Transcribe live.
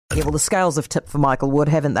Yeah, well, the scales have tipped for Michael Wood,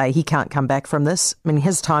 haven't they? He can't come back from this. I mean,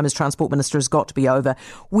 his time as Transport Minister has got to be over.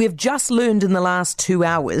 We've just learned in the last 2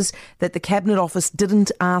 hours that the Cabinet Office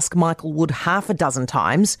didn't ask Michael Wood half a dozen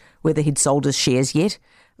times whether he'd sold his shares yet.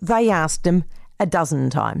 They asked him a dozen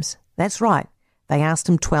times. That's right. They asked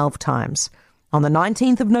him 12 times. On the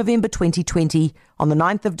 19th of November 2020, on the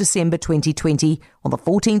 9th of December 2020, on the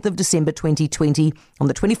 14th of December 2020, on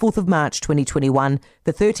the 24th of March 2021,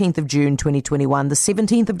 the 13th of June 2021, the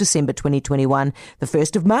 17th of December 2021, the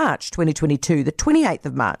 1st of March 2022, the 28th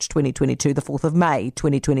of March 2022, the 4th of May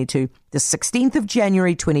 2022, the 16th of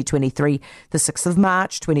January 2023, the 6th of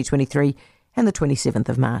March 2023, and the 27th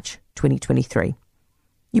of March 2023.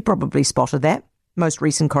 You probably spotted that. Most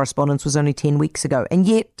recent correspondence was only 10 weeks ago. And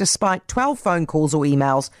yet, despite 12 phone calls or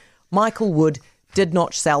emails, Michael Wood did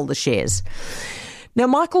not sell the shares. Now,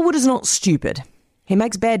 Michael Wood is not stupid. He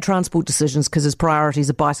makes bad transport decisions because his priorities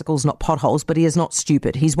are bicycles, not potholes, but he is not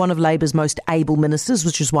stupid. He's one of Labour's most able ministers,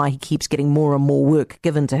 which is why he keeps getting more and more work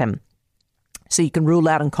given to him. So you can rule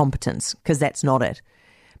out incompetence, because that's not it.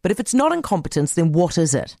 But if it's not incompetence, then what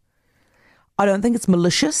is it? I don't think it's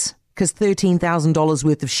malicious, because $13,000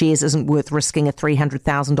 worth of shares isn't worth risking a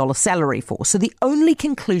 $300,000 salary for. So the only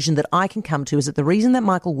conclusion that I can come to is that the reason that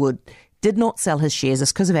Michael Wood did not sell his shares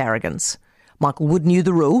is because of arrogance. Michael Wood knew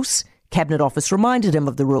the rules. Cabinet Office reminded him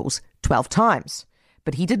of the rules 12 times.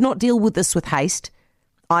 But he did not deal with this with haste,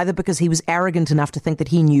 either because he was arrogant enough to think that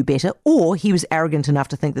he knew better, or he was arrogant enough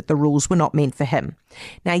to think that the rules were not meant for him.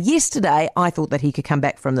 Now, yesterday, I thought that he could come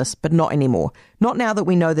back from this, but not anymore. Not now that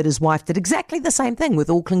we know that his wife did exactly the same thing with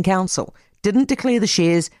Auckland Council. Didn't declare the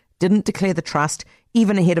shares, didn't declare the trust,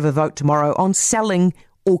 even ahead of a vote tomorrow on selling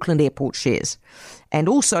Auckland Airport shares. And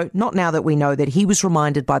also, not now that we know that he was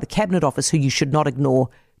reminded by the Cabinet Office, who you should not ignore,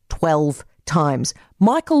 12 times.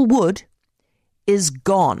 Michael Wood is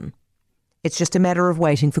gone. It's just a matter of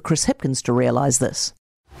waiting for Chris Hipkins to realise this.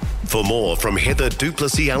 For more from Heather du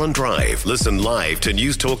Plessis-Allan Drive, listen live to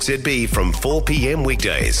News Talk ZB from 4 p.m.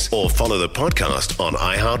 weekdays or follow the podcast on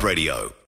iHeartRadio.